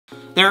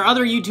There are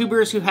other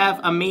YouTubers who have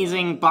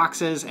amazing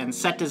boxes and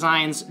set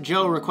designs.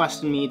 Joe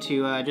requested me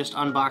to just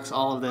unbox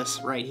all of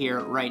this right here,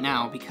 right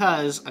now,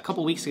 because a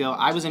couple weeks ago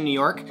I was in New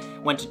York,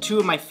 went to two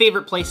of my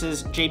favorite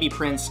places, JB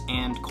Prince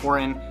and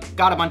Korin,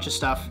 got a bunch of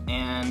stuff,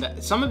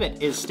 and some of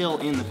it is still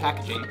in the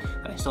packaging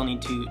that I still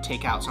need to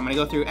take out. So I'm gonna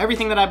go through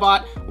everything that I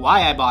bought,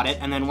 why I bought it,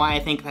 and then why I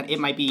think that it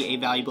might be a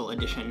valuable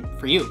addition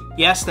for you.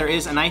 Yes, there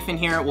is a knife in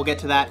here. We'll get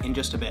to that in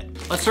just a bit.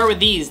 Let's start with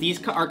these.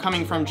 These are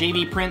coming from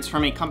JB Prince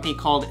from a company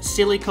called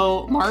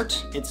Silico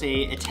Mart. It's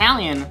a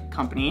Italian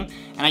company,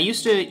 and I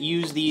used to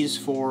use these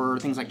for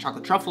things like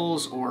chocolate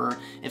truffles, or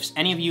if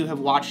any of you have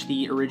watched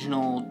the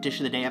original Dish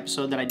of the Day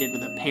episode that I did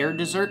with a pear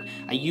dessert,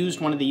 I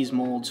used one of these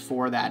molds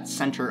for that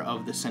center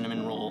of the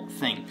cinnamon roll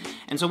thing.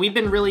 And so we've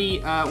been really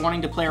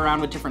wanting to play around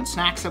with different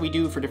snacks that we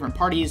do for different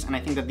parties, and I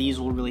think that these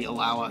will really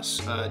allow us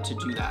to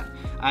do that.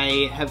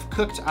 I have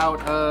cooked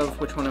out of,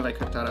 which one have I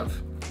cooked out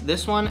of?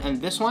 This one and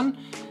this one.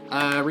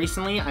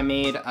 Recently, I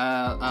made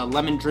a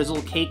lemon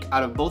drizzle cake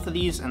out of both of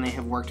these, and they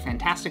have worked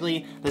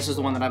fantastically. This is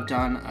the one that I've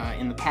done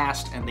in the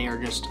past, and they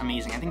are just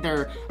amazing. I think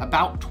they're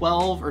about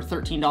 $12 or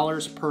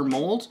 $13 per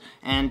mold,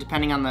 and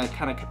depending on the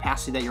kind of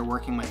capacity that you're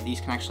working with, these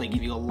can actually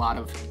give you a lot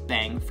of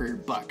bang for your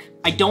buck.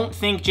 I don't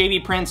think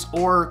JB Prince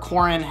or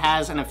Korin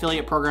has an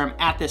affiliate program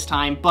at this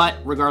time, but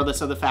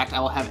regardless of the fact, I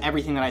will have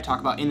everything that I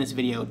talk about in this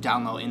video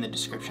down low in the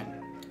description.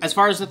 As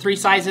far as the three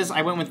sizes,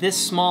 I went with this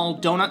small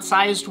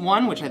donut-sized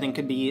one, which I think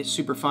could be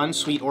super fun,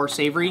 sweet or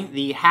savory.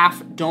 The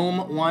half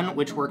dome one,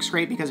 which works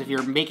great because if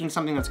you're making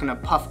something that's gonna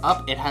puff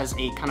up, it has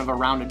a kind of a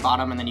rounded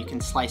bottom, and then you can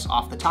slice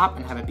off the top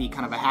and have it be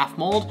kind of a half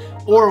mold.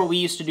 Or what we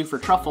used to do for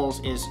truffles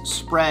is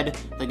spread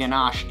the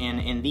ganache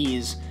in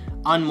these,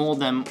 unmold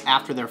them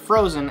after they're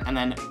frozen, and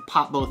then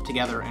pop both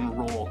together and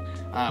roll,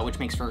 which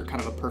makes for kind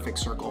of a perfect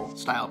circle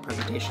style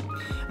presentation.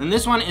 And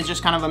this one is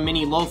just kind of a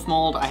mini loaf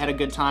mold. I had a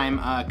good time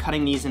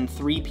cutting these in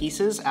 3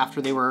 pieces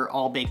after they were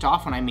all baked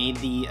off when I made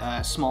the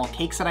small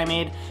cakes that I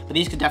made, but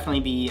these could definitely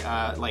be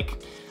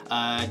like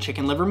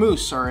chicken liver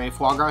mousse or a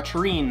foie gras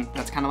terrine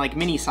that's kind of like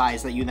mini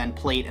size that you then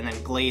plate and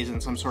then glaze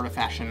in some sort of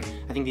fashion.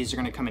 I think these are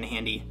gonna come in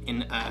handy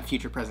in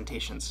future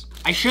presentations.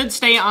 I should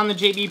stay on the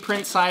JB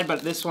Prince side,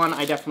 but this one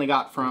I definitely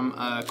got from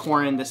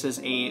Korin. This is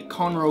a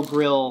Conroe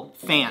Grill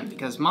fan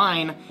because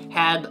mine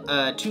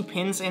had 2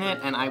 pins in it,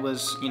 and I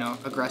was, you know,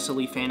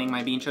 aggressively fanning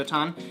my bean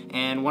shoton,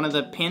 and one of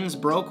the pins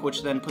broke,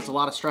 which then puts a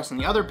lot of stress on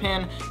the other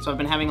pin, so I've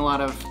been having a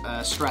lot of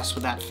stress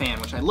with that fan,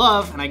 which I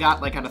love, and I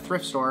got like at a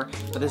thrift store,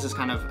 but this is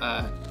kind of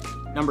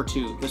number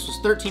 2. This was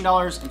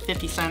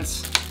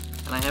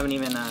 $13.50, and I haven't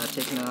even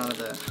taken it out of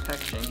the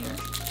packaging here.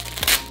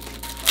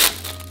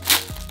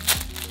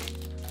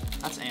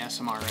 That's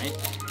ASMR, right?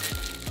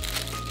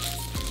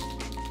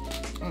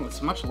 Oh,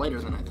 it's much lighter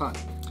than I thought.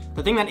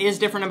 The thing that is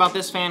different about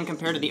this fan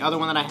compared to the other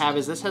one that I have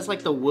is this has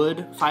like the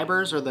wood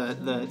fibers, or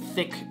the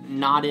thick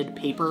knotted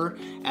paper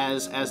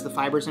as the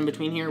fibers in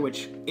between here,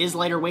 which is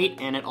lighter weight,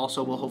 and it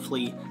also will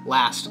hopefully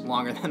last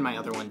longer than my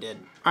other one did.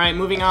 All right,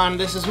 moving on.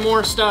 This is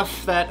more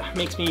stuff that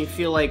makes me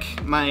feel like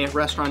my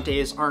restaurant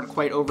days aren't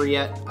quite over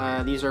yet.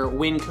 These are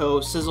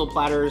Winco sizzle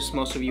platters.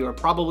 Most of you are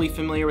probably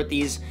familiar with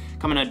these.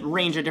 Come in a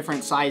range of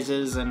different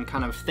sizes and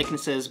kind of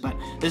thicknesses, but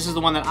this is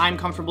the one that I'm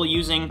comfortable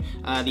using.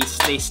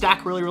 They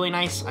stack really, really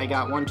nice. I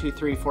got 1, 2,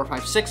 3, 4,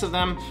 5, 6 of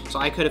them, so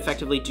I could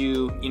effectively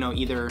do, you know,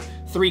 either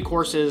 3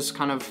 courses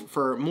kind of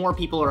for more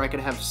people, or I could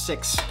have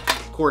 6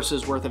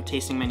 courses worth of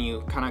tasting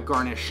menu kind of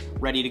garnish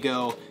ready to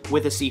go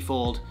with a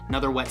seafold,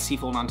 another wet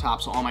seafold on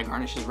top, so all my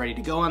garnish is ready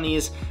to go on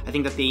these. I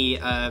think that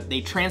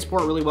they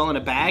transport really well in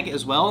a bag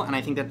as well, and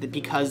I think that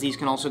because these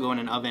can also go in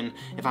an oven,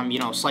 if I'm, you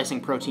know, slicing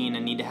protein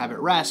and need to have it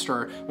rest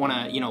or want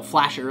to, you know,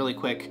 flash it really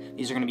quick,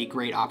 these are going to be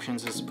great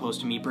options as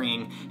opposed to me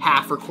bringing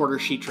half or quarter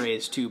sheet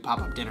trays to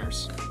pop-up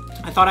dinners.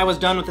 I thought I was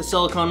done with the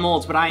silicone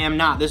molds, but I am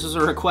not. This was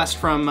a request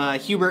from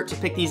Hubert to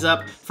pick these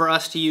up for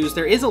us to use.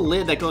 There is a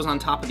lid that goes on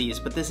top of these,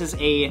 but this is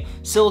a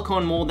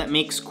silicone mold that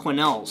makes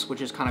quenelles,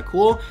 which is kind of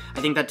cool.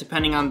 I think that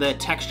depending on the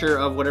texture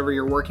of whatever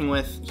you're working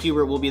with,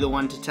 Hubert will be the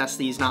one to test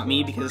these, not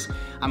me, because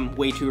I'm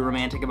way too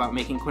romantic about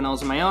making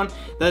quenelles of my own.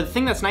 The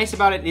thing that's nice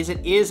about it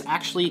is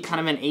actually kind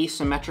of an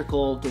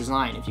asymmetrical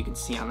design, if you can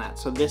see on that.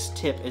 So this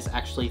tip is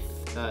actually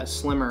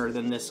slimmer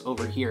than this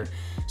over here.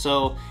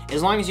 So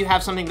as long as you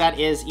have something that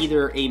is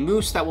either a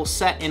mousse that will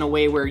set in a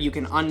way where you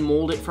can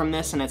unmold it from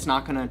this and it's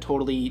not gonna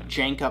totally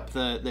jank up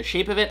the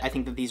shape of it, I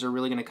think that these are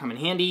really gonna come in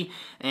handy.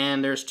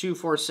 And there's 2,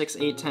 4, 6,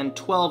 8, 10,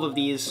 12 of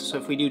these. So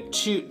if we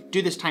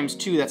do this times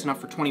 2, that's enough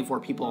for 24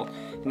 people.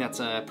 I think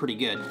that's pretty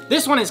good.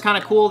 This one is kind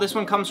of cool. This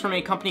one comes from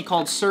a company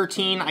called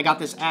Surteen. I got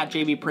this at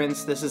JB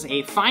Prince. This is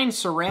a fine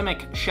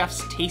ceramic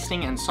chef's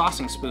tasting and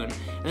saucing spoon.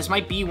 And this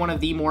might be one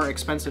of the more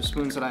expensive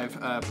spoons that I've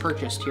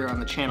purchased here on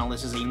the channel.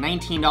 This is a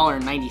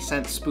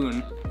 $19.90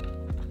 spoon.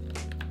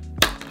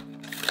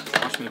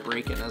 Watch me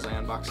break it as I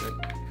unbox it.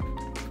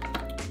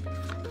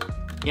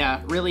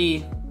 Yeah,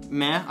 really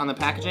meh on the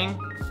packaging.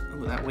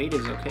 Ooh, that weight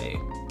is okay.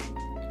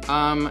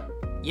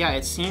 Yeah,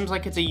 it seems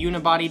like it's a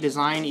unibody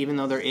design, even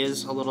though there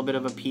is a little bit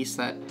of a piece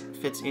that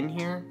fits in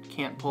here.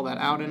 Can't pull that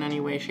out in any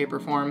way, shape, or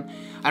form.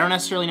 I don't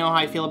necessarily know how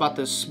I feel about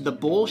this. The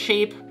bowl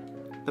shape,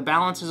 the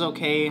balance is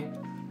okay.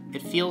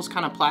 It feels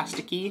kind of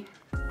plasticky.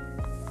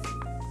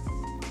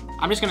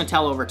 I'm just gonna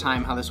tell over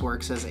time how this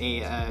works as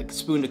a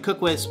spoon to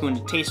cook with, spoon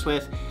to taste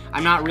with.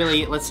 I'm not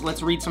really,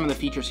 let's read some of the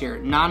features here.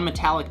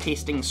 Non-metallic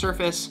tasting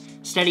surface,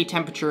 steady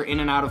temperature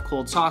in and out of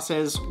cold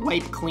sauces,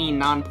 wipe clean,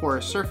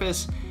 non-porous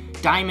surface,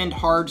 diamond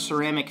hard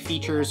ceramic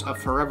features of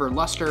forever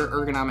luster,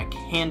 ergonomic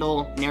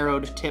handle,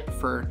 narrowed tip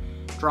for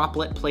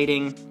droplet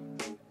plating.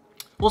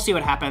 We'll see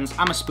what happens.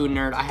 I'm a spoon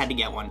nerd, I had to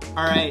get one.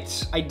 All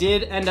right, I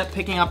did end up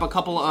picking up a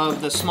couple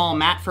of the small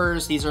mat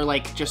furs. These are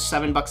like just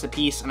 $7 a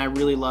piece, and I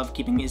really love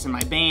keeping these in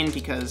my bane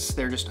because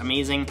they're just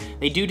amazing.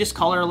 They do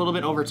discolor a little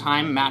bit over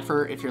time. Mat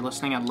fur, if you're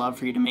listening, I'd love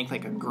for you to make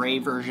like a gray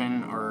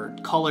version or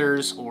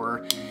colors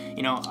or,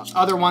 you know,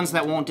 other ones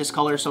that won't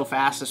discolor so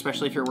fast,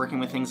 especially if you're working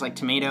with things like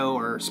tomato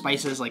or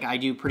spices like I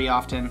do pretty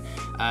often.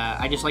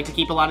 I just like to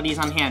keep a lot of these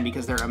on hand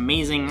because they're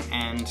amazing,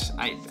 and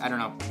I don't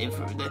know,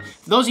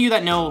 if those of you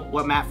that know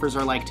what mat furs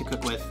are like to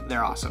cook with,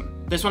 they're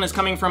awesome. This one is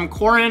coming from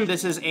Korin.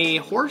 This is a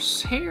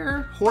horse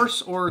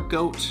or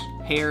goat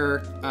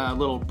hair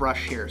little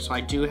brush here. So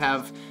I do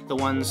have the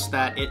ones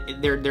that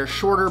they're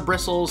shorter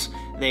bristles.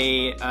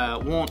 They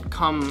won't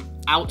come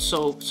out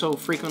so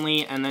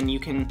frequently, and then you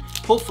can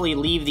hopefully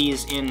leave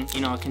these in,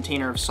 you know, a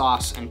container of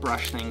sauce and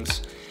brush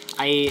things.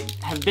 I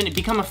have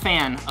become a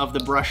fan of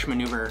the brush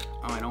maneuver.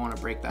 Oh, I don't want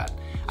to break that.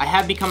 I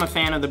have become a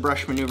fan of the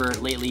brush maneuver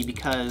lately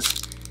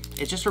because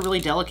it's just a really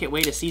delicate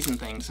way to season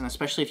things, and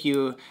especially if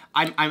you,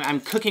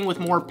 I'm cooking with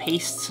more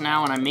pastes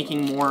now, and I'm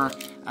making more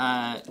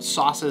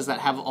sauces that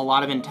have a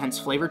lot of intense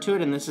flavor to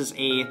it, and this is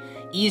a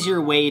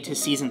easier way to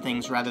season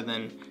things rather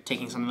than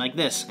taking something like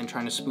this and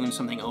trying to spoon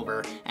something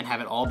over and have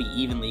it all be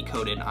evenly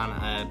coated on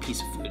a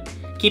piece of food.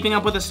 Keeping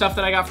up with the stuff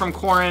that I got from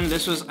Korin,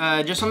 this was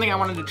just something I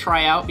wanted to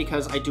try out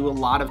because I do a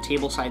lot of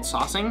tableside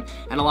saucing,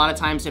 and a lot of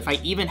times if I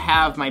even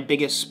have my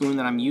biggest spoon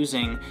that I'm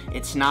using,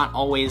 it's not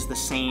always the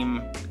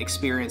same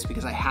experience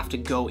because I have to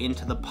go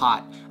into the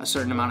pot a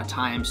certain amount of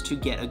times to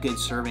get a good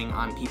serving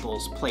on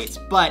people's plates.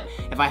 But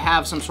if I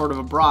have some sort of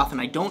a broth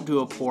and I don't do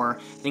a pour,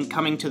 then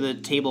coming to the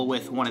table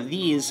with one of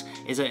these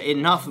is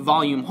enough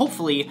volume,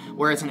 hopefully,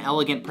 where it's an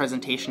elegant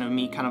presentation of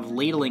me kind of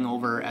ladling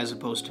over as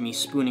opposed to me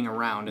spooning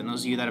around. And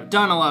those of you that have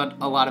done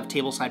a lot of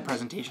tableside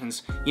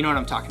presentations, you know what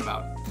I'm talking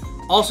about.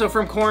 Also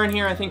from Korin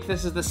here, I think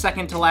this is the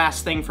second to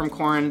last thing from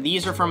Korin.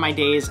 These are from my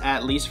days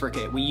at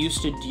Lysverket. We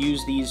used to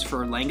use these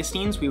for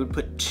langoustines. We would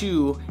put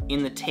 2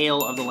 in the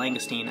tail of the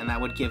langoustine, and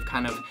that would give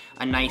kind of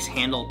a nice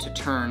handle to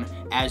turn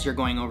as you're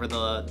going over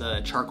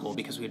the charcoal,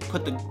 because we'd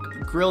put the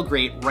grill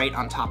grate right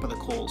on top of the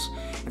coals.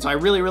 And so I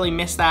really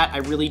miss that. I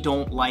really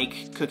don't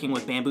like cooking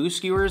with bamboo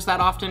skewers that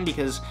often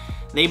because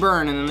they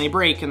burn and then they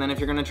break, and then if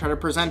you're gonna try to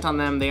present on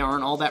them, they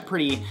aren't all that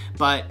pretty,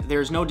 but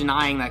there's no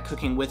denying that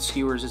cooking with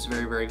skewers is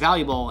very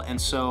valuable, and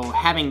so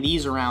having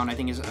these around I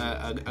think is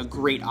a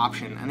great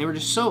option, and they were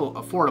just so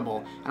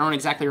affordable. I don't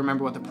exactly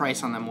remember what the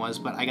price on them was,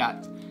 but I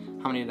got,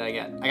 how many did I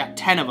get? I got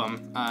 10 of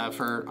them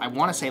for, I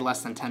wanna say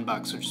less than 10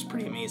 bucks, which is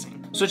pretty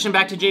amazing. Switching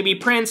back to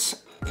JB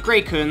Prince,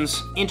 Grey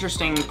Kunz,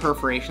 interesting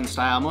perforation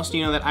style. Most of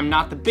you know that I'm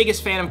not the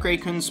biggest fan of Grey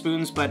Kunz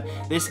spoons, but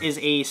this is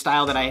a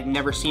style that I had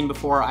never seen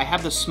before. I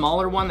have the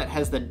smaller one that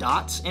has the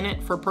dots in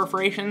it for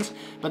perforations,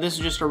 but this is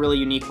just a really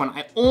unique one.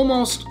 I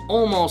almost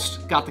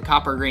got the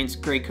copper Grey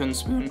Kunz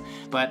spoon,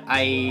 but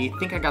I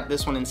think I got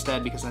this one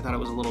instead because I thought it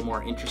was a little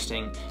more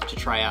interesting to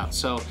try out.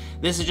 So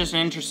this is just an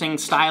interesting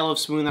style of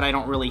spoon that I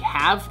don't really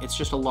have. It's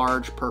just a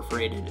large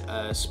perforated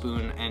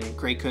spoon, and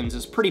Grey Kunz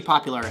is pretty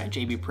popular at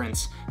JB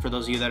Prince for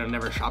those of you that have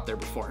never shopped there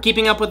before.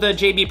 Keeping up with the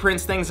JB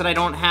Prince things that I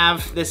don't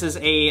have, this is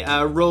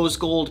a rose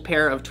gold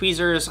pair of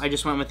tweezers. I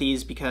just went with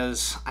these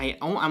because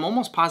I'm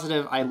almost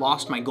positive I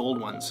lost my gold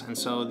ones, and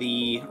so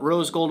the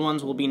rose gold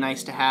ones will be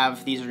nice to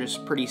have. These are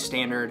just pretty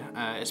standard,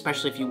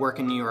 especially if you work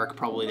in New York.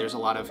 Probably there's a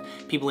lot of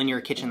people in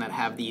your kitchen that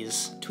have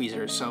these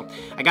tweezers. So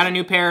I got a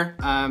new pair.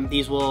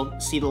 These will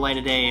see the light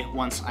of day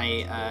once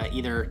I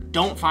either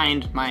don't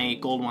find my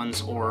gold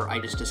ones or I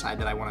just decide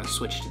that I want to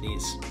switch to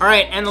these. All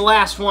right, and the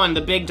last one,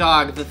 the big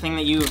dog, the thing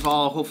that you've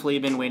all hopefully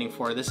been waiting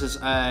for. This is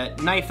a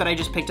knife that I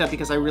just picked up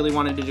because I really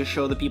wanted to just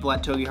show the people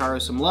at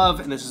Togiharu some love,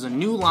 and this is a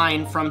new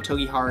line from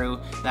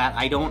Togiharu that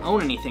I don't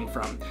own anything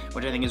from,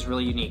 which I think is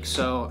really unique.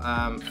 So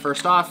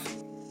first off,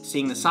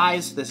 seeing the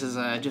size, this is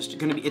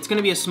it's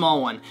gonna be a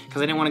small one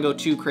because I didn't want to go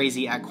too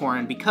crazy at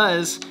Korin,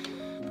 because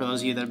for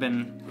those of you that have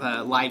been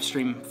live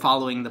stream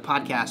following the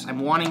podcast,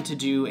 I'm wanting to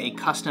do a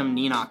custom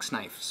Ninox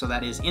knife. So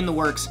that is in the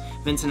works.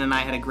 Vincent and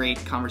I had a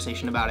great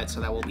conversation about it, so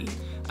that will be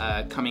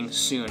coming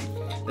soon.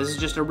 This is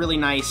just a really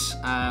nice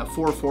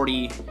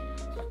 440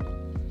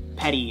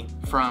 Petty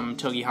from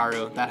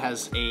Togiharu that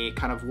has a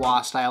kind of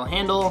wah style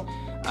handle,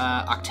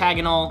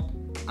 octagonal.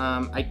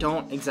 I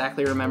don't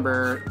exactly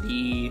remember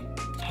the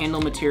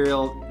handle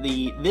material.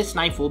 This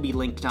knife will be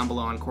linked down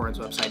below on Korin's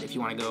website if you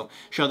want to go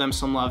show them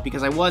some love,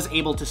 because I was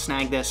able to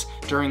snag this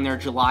during their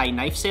July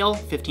knife sale,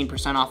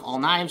 15% off all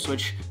knives,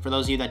 which for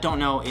those of you that don't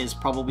know is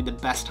probably the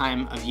best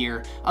time of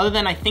year, other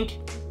than I think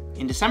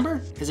in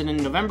December? Is it in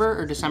November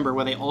or December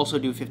where they also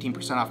do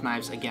 15% off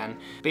knives again?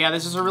 But yeah,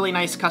 this is a really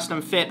nice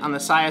custom fit on the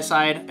Saya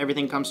side.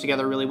 Everything comes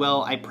together really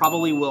well. I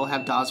probably will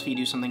have Dosfi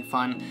do something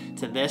fun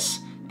to this,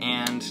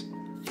 and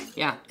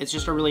yeah, it's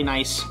just a really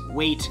nice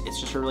weight. It's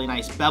just a really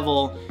nice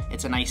bevel.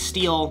 It's a nice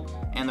steel,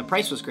 and the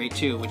price was great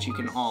too, which you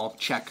can all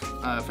check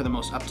for the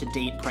most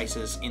up-to-date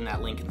prices in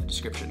that link in the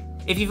description.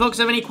 If you folks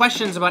have any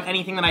questions about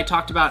anything that I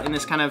talked about in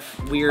this kind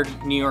of weird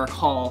New York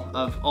haul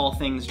of all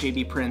things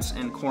JB Prince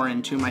and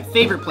Korin, two of my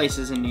favorite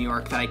places in New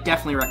York that I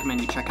definitely recommend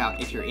you check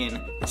out if you're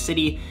in the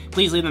city,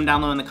 please leave them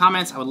down low in the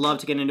comments. I would love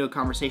to get into a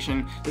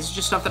conversation. This is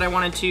just stuff that I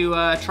wanted to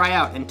try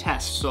out and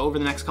test. So over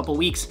the next couple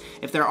weeks,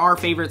 if there are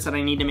favorites that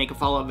I need to make a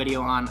follow-up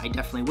video on, I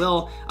definitely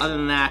will. Other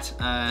than that,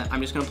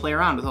 I'm just gonna play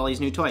around with all these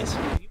new toys.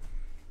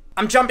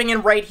 I'm jumping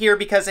in right here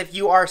because if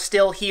you are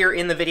still here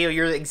in the video,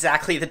 you're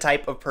exactly the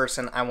type of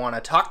person I want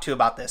to talk to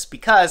about this,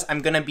 because I'm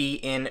going to be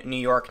in New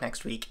York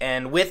next week,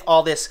 and with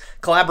all this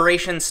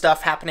collaboration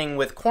stuff happening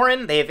with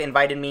Korin, they've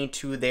invited me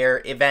to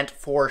their event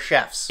for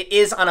chefs. It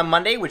is on a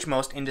Monday, which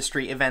most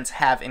industry events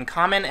have in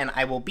common, and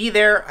I will be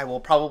there. I will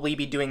probably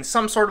be doing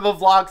some sort of a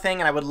vlog thing,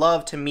 and I would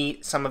love to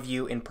meet some of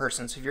you in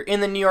person. So if you're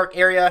in the New York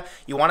area,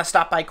 you want to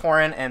stop by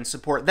Korin and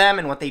support them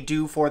and what they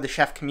do for the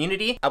chef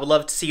community, I would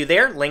love to see you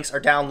there. Links are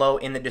down low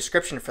in the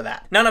description for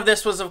that. None of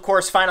this was, of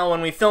course, final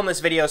when we filmed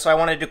this video, so I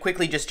wanted to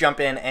quickly just jump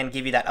in and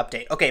give you that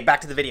update. Okay, back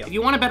to the video. If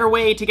you want a better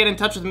way to get in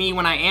touch with me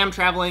when I am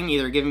traveling,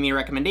 either giving me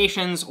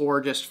recommendations or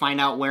just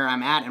find out where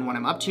I'm at and what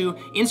I'm up to,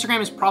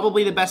 Instagram is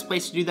probably the best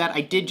place to do that.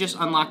 I did just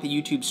unlock the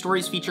YouTube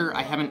Stories feature.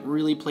 I haven't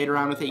really played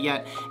around with it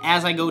yet.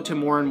 As I go to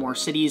more and more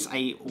cities,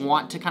 I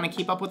want to kind of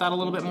keep up with that a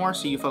little bit more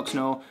so you folks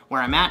know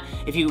where I'm at.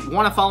 If you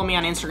want to follow me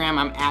on Instagram,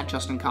 I'm at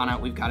Justin Khanna.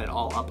 We've got it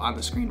all up on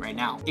the screen right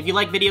now. If you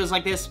like videos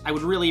like this, I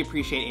would really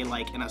appreciate a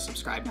like and a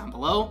subscribe down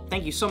below.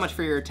 Thank you so much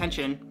for your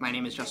attention. My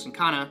name is Justin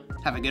Khanna.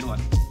 Have a good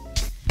one.